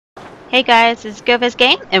Hey guys, it's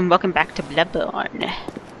GIRLvsGAME and welcome back to Bloodborne.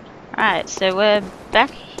 Alright, so we're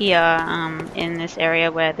back here in this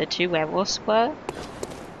area where the two werewolves were.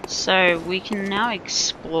 So we can now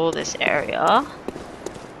explore this area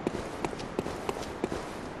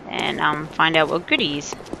and find out what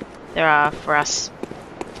goodies there are for us.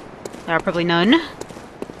 There are probably none.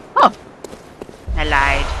 Oh! I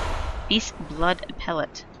lied. Beast blood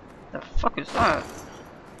pellet. The fuck is that?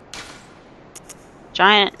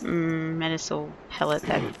 Giant medicinal pellet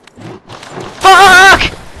that. Fuck!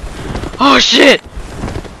 Oh shit!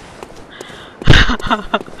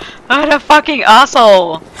 What a fucking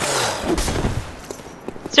asshole!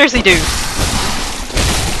 Seriously, dude.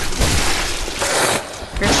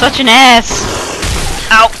 You're such an ass!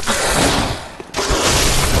 Ow!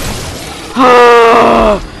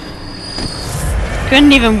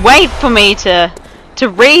 Couldn't even wait for me to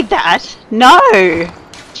read that! No!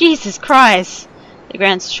 Jesus Christ! It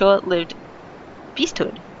grants short-lived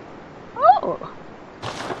beasthood. Oh!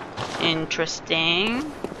 Interesting.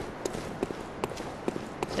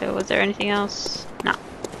 So, was there anything else? No.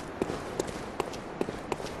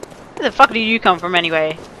 Where the fuck did you come from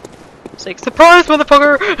anyway? It's like, surprise,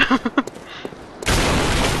 motherfucker!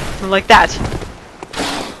 Like that.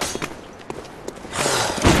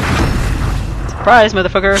 Surprise,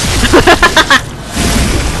 motherfucker!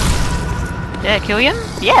 Did I kill him?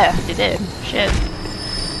 Yeah, it did. Shit.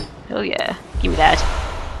 Hell yeah. Give me that.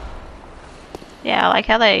 Yeah, I like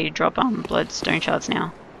how they drop bloodstone shards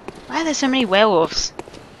now. Why are there so many werewolves?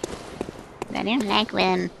 I don't like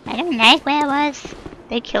them. I don't like werewolves.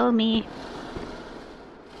 They kill me.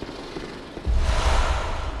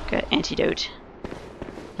 Got antidote.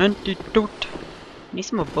 Antidote. Need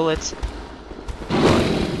some more bullets.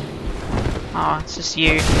 Oh, it's just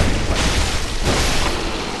you. You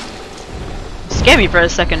scared me for a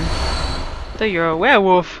second. I thought you were a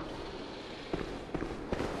werewolf.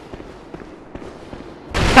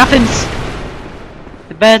 Coffins!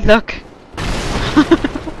 The bad luck.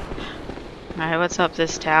 Alright, what's up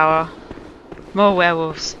this tower? More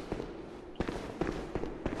werewolves.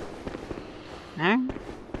 No?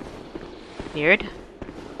 Weird.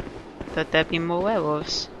 Thought there'd be more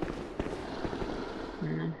werewolves.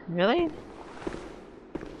 Really?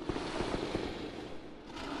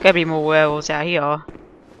 Gotta be more werewolves out here.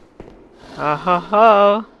 Oh ho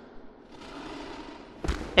ho!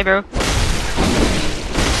 Hey bro.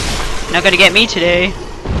 Not gonna get me today.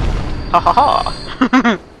 Ha ha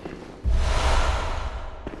ha!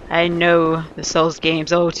 I know the Souls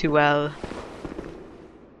games all too well.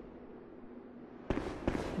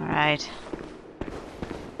 Alright.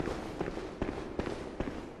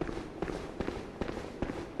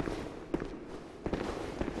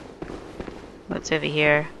 What's over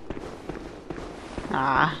here?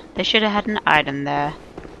 Ah, they should have had an item there.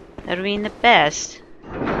 That would have been the best.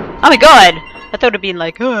 Oh my god! I thought it'd been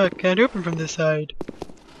like, oh, I can't open from this side.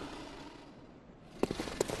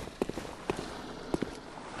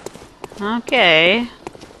 Okay.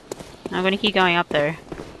 I'm gonna keep going up there.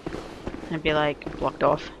 And be like, blocked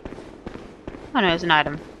off. Oh no, there's an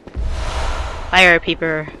item. Fire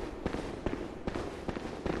peeper.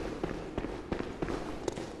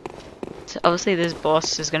 So obviously this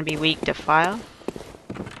boss is gonna be weak to fire.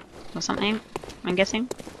 Or something, I'm guessing.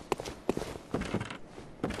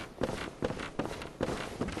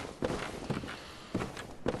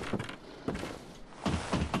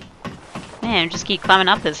 Man, just keep climbing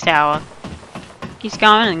up this tower. Keeps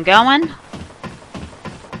going and going.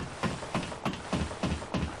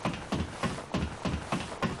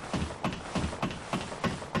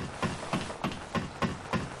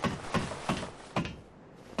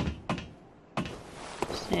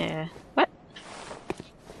 So, what?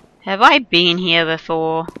 Have I been here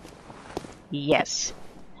before? Yes.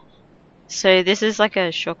 So this is like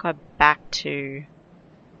a shortcut back to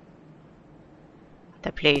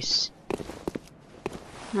the place.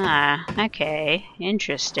 Ah, okay.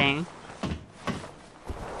 Interesting.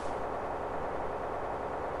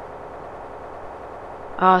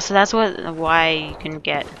 Oh, so that's why you can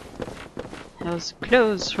get those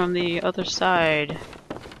clothes from the other side.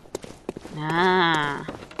 Ah.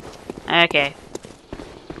 Okay.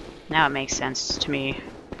 Now it makes sense to me.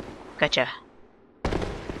 Gotcha.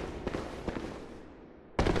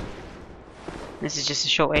 This is just a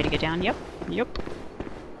short way to get down. Yep. Yep.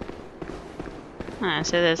 Ah,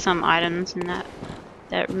 so there's some items in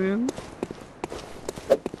that room.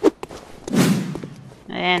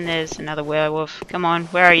 And there's another werewolf. Come on,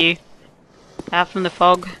 where are you? Out from the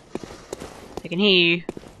fog. I can hear you.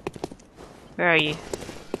 Where are you?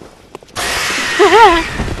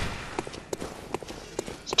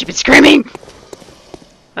 Stupid screaming!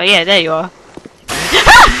 Oh yeah, there you are.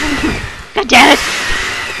 God damn it!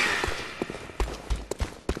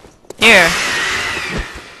 Here.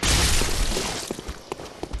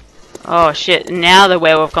 Oh shit, now the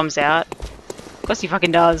werewolf comes out. Of course he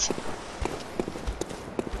fucking does.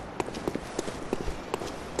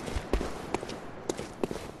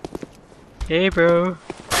 Hey bro.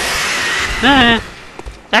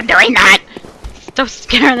 Stop doing that! Stop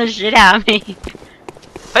scaring the shit out of me.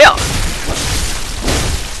 Hiya!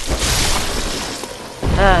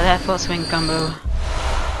 That full swing combo.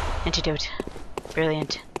 Antidote.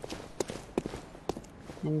 Brilliant.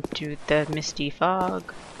 Into the misty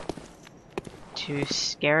fog. To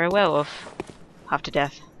scare a werewolf. Half to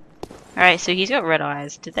death. Alright, so he's got red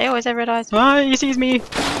eyes. Did they always have red eyes? Ah, he sees me!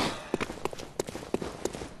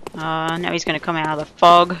 Now he's gonna come out of the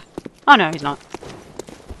fog. Oh no, he's not.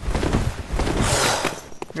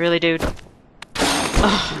 Really, dude?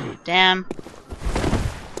 Oh, damn.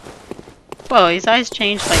 Whoa, his eyes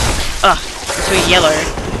changed like, to yellow.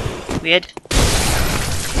 Weird.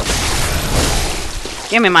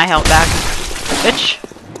 Give me my health back, bitch.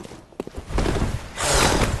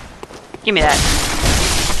 Give me that.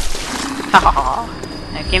 Haha.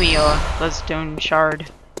 Now give me your bloodstone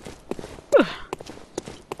shard. Whew.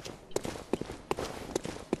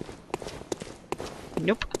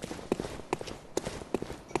 Nope.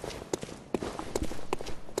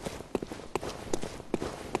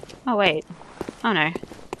 Oh wait. Oh no.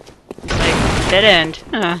 It's like dead end.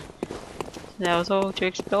 Huh. That was all to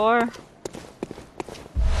explore.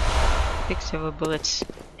 6 silver bullets.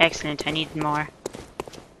 Excellent, I need more.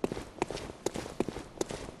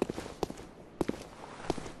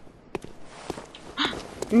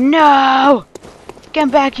 No! Get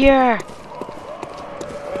back here!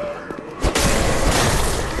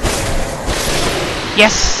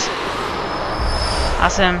 Yes!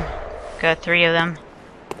 Awesome. Got 3 of them.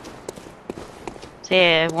 So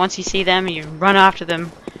yeah, once you see them, you run after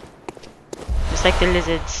them. Just like the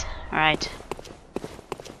lizards. Alright.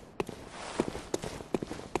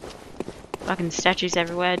 Fucking statues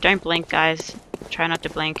everywhere. Don't blink, guys. Try not to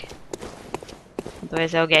blink.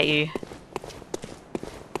 Otherwise they'll get you.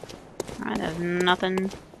 Alright, there's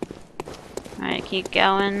nothing. Alright, keep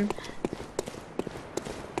going.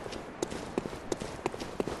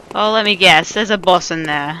 Oh, let me guess. There's a boss in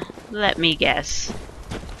there. Let me guess.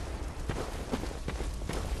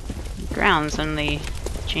 The ground suddenly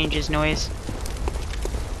changes noise.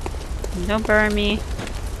 Don't burn me.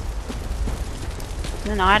 Is it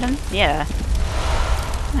an item? Yeah.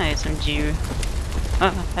 Oh, it's some Jew.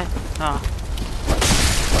 Oh.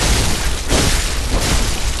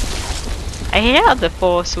 I hate how the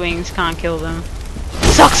 4 swings can't kill them.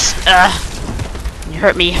 Sucks! You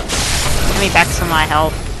hurt me. Give me back some of my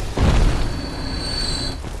health.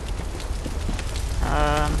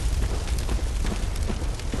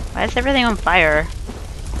 Why is everything on fire?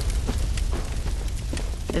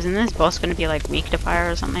 Isn't this boss gonna be like weak to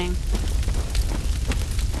fire or something?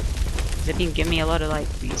 Cause it been giving me a lot of like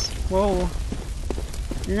these. Whoa.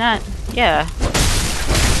 Isn't that? Yeah.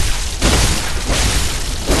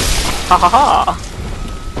 Ha ha ha!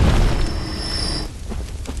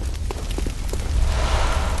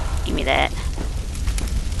 Give me that.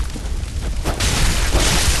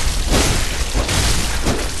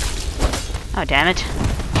 Oh damn it.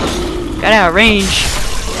 Got out of range.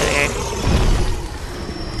 There we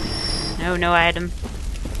go. No item.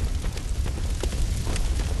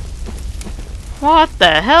 What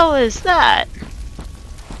the hell is that?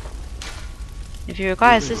 If you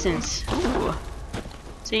require assistance. Ooh.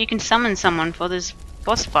 So you can summon someone for this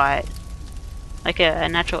boss fight. Like a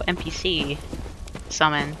natural NPC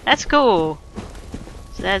summon. That's cool!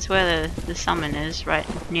 So that's where the summon is, right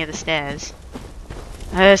near the stairs.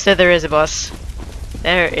 So there is a boss.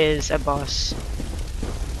 There is a boss.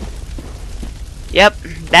 Yep,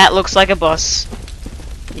 that looks like a boss.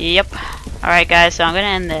 Yep. Alright guys, so I'm gonna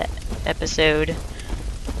end the episode.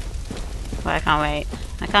 Well, I can't wait.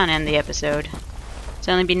 I can't end the episode. It's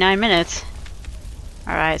only been 9 minutes.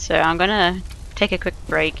 Alright, so I'm gonna take a quick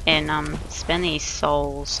break and spend these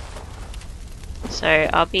souls. So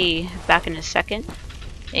I'll be back in a second.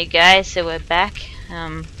 Hey guys, so we're back.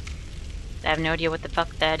 I have no idea what the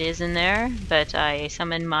fuck that is in there, but I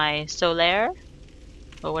summoned my Solaire,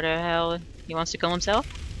 or whatever the hell he wants to call himself.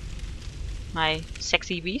 My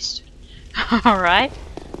sexy beast. Alright.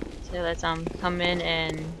 So let's come in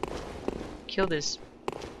and kill this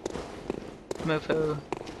mofo.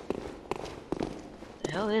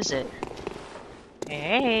 The hell is it?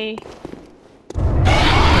 Hey.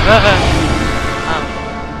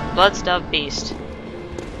 Blood-starved beast.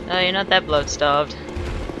 Oh, you're not that blood-starved.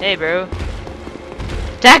 Hey, bro.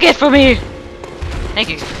 Attack it for me! Thank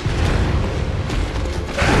you.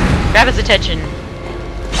 Grab its attention.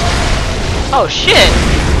 Oh shit!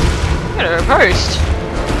 Got a riposte.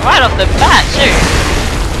 Right off the bat too.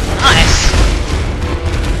 Nice.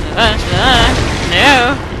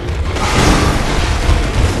 No.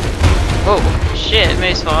 Oh shit, it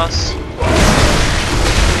moves fast.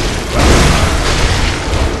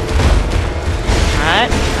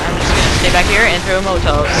 Alright, I'm just gonna stay back here and throw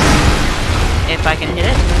Molotovs. If I can hit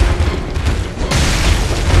it.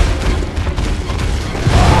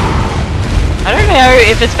 I don't know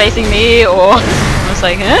if it's facing me or I was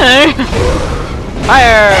like,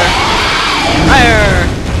 fire! Fire!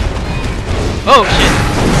 Oh shit!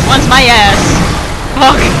 Wants my ass!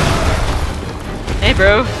 Fuck! Hey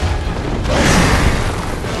bro.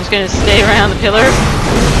 I'm just gonna stay around the pillar.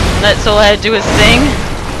 Let Soulhead do his thing.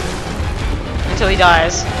 Until he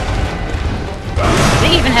dies. Does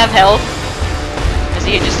he even have health? Is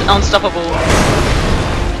he just unstoppable?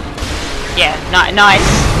 Yeah, nice.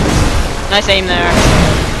 Nice aim there.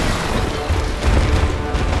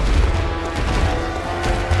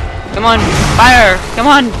 Come on, fire! Come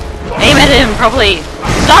on! Aim at him properly!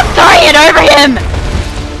 Stop throwing it over him!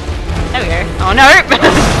 There we go. Oh no!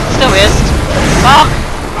 Still missed. Fuck!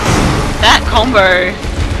 That combo.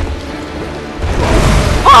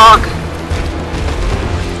 Fuck!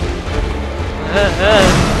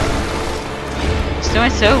 It's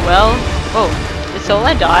doing so well. Oh, did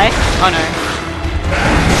Sola die? Oh no.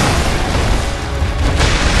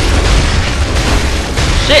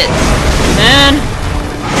 Shit! Man!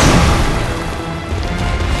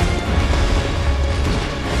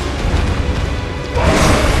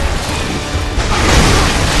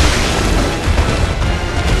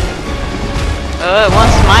 Oh, it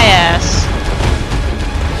wants my ass.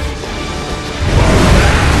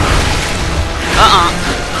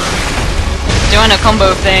 Doing a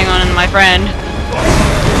combo thing on my friend.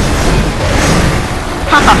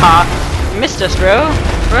 Hahaha. You missed us, bro.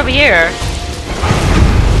 We're over here.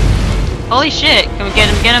 Holy shit. Can we get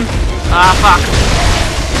him? Get him? Ah, fuck.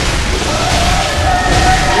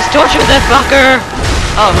 Just torture that fucker.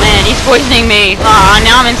 Oh man, he's poisoning me. Ah,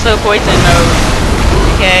 now I'm in slow poison mode.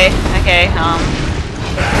 Okay,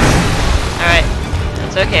 alright.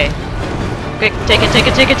 It's okay. Quick, take it.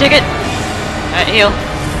 Alright, heal.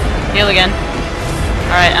 Heal again.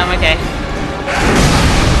 Alright, I'm okay.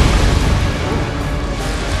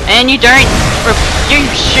 And you don't... You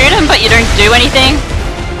shoot him, but you don't do anything?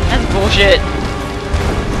 That's bullshit.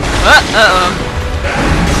 Uh-oh.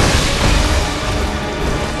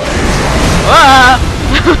 Well,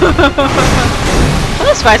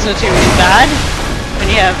 this fight's not too really bad. When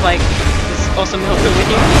you have, like, this awesome helper with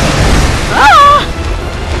you. Ah!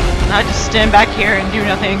 I just stand back here and do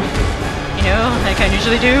nothing. You know, like I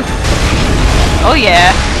usually do. Oh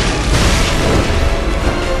yeah.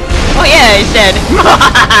 Oh yeah, he's dead.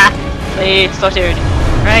 Please, slaughtered.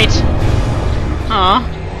 Right. Aw,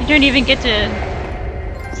 you don't even get to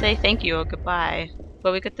say thank you or goodbye.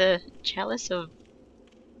 But we got the Chalice of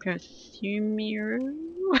Perfumeru?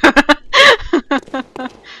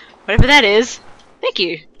 Whatever that is. Thank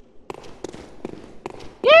you.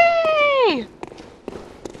 Yay!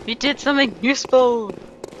 You did something useful.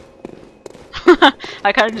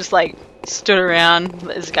 I kind of just like stood around,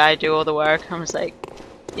 let this guy do all the work. I'm just like,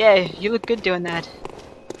 yeah, you look good doing that.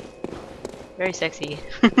 Very sexy.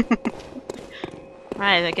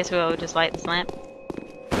 Right, I guess we'll just light this lamp.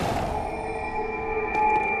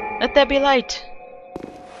 Let there be light.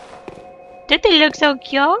 Did they look so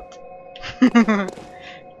cute?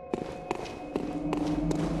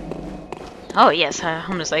 Oh yes,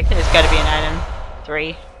 I'm just like, there's gotta be an item.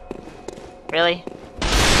 3. Really?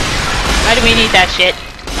 Why do we need that shit?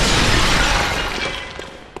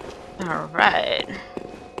 Alright.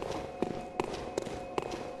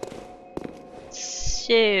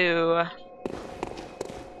 So...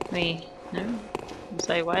 No? I'm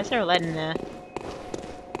sorry, why is there a lead in there?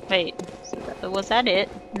 Wait, so was that it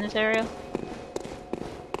in this area?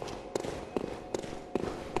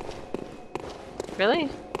 Really?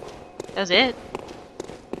 That was it?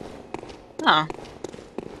 Oh.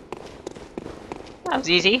 That was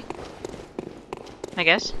easy. I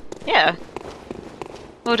guess. Yeah.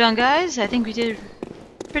 Well done, guys. I think we did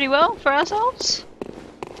pretty well for ourselves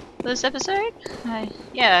for this episode.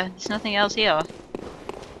 Yeah, there's nothing else here.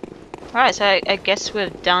 Alright, so I guess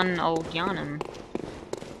we've done old Yharnam.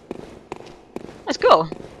 That's cool.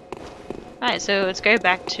 Alright, so let's go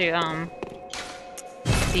back to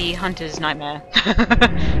the Hunter's Nightmare.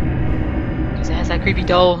 Because it has that creepy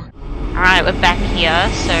doll. Alright, we're back here,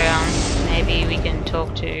 so maybe we can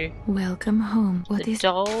talk to Welcome home. What the is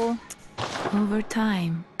doll. Over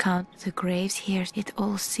time, count the graves here. It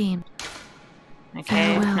all seemed.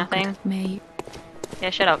 Okay, Farewell, nothing. good May. Yeah,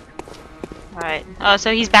 shut up. Alright. Oh,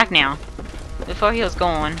 so he's back now. Before he was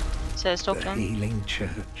gone. So let's talk to The him. healing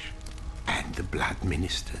church and the blood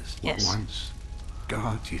ministers Yes. were once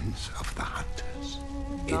guardians of the hunters.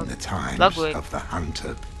 In the times Ludwig. of the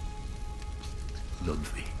hunter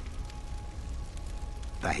Ludwig.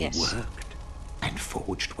 They Yes. worked and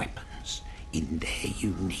forged weapons in their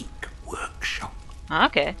unique workshop.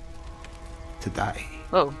 Okay. Today,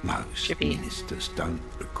 Whoa. most Trippy. ministers don't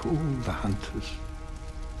recall the hunters,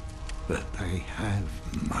 but they have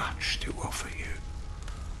much to offer you.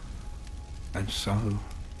 And so,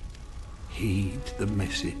 heed the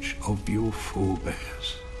message of your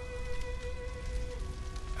forebears.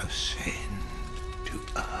 Ascend to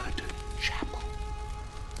Erdon Chapel.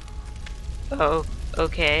 Oh,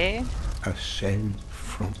 okay. Ascend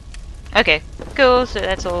from... Okay, cool. So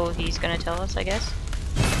that's all he's gonna tell us, I guess.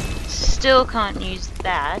 Still can't use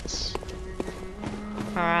that.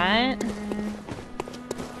 Alright.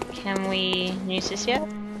 Can we use this yet?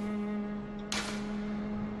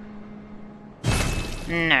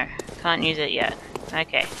 No, can't use it yet.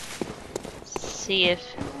 Okay. See if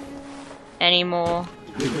any more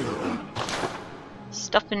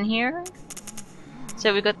stuff in here.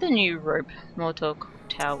 So we got the new rope Molotov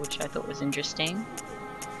cocktail, which I thought was interesting.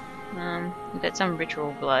 We got some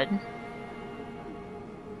ritual blood,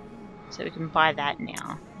 so we can buy that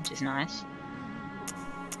now, which is nice.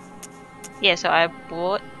 Yeah, so I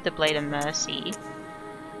bought the Blade of Mercy,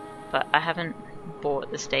 but I haven't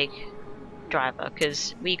bought the stake driver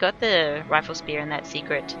because we got the rifle spear in that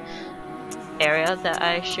secret area that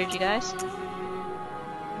I showed you guys,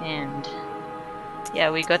 and yeah,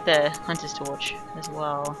 we got the hunter's torch as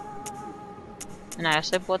well, and I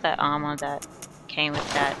also bought that armor that came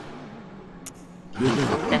with that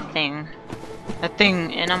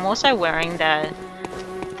thing, and I'm also wearing the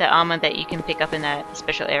armor that you can pick up in that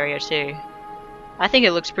special area too. I think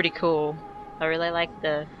it looks pretty cool. I really like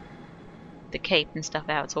the cape and stuff,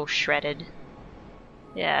 how it's all shredded.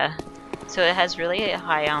 Yeah, so it has really a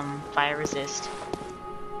high fire resist,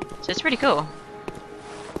 so it's pretty cool.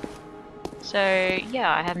 So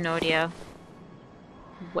yeah, I have no idea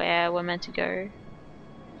where we're meant to go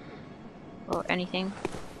or anything.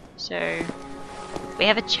 So we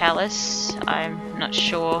have a chalice. I'm not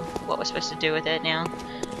sure what we're supposed to do with it now,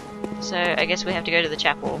 so I guess we have to go to the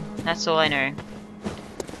chapel. That's all I know.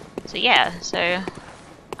 So yeah, so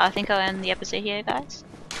I think I'll end the episode here, guys.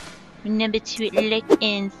 Remember to like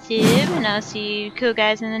and sub, and I'll see you cool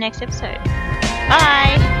guys in the next episode.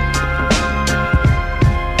 Bye!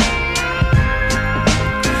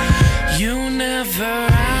 You never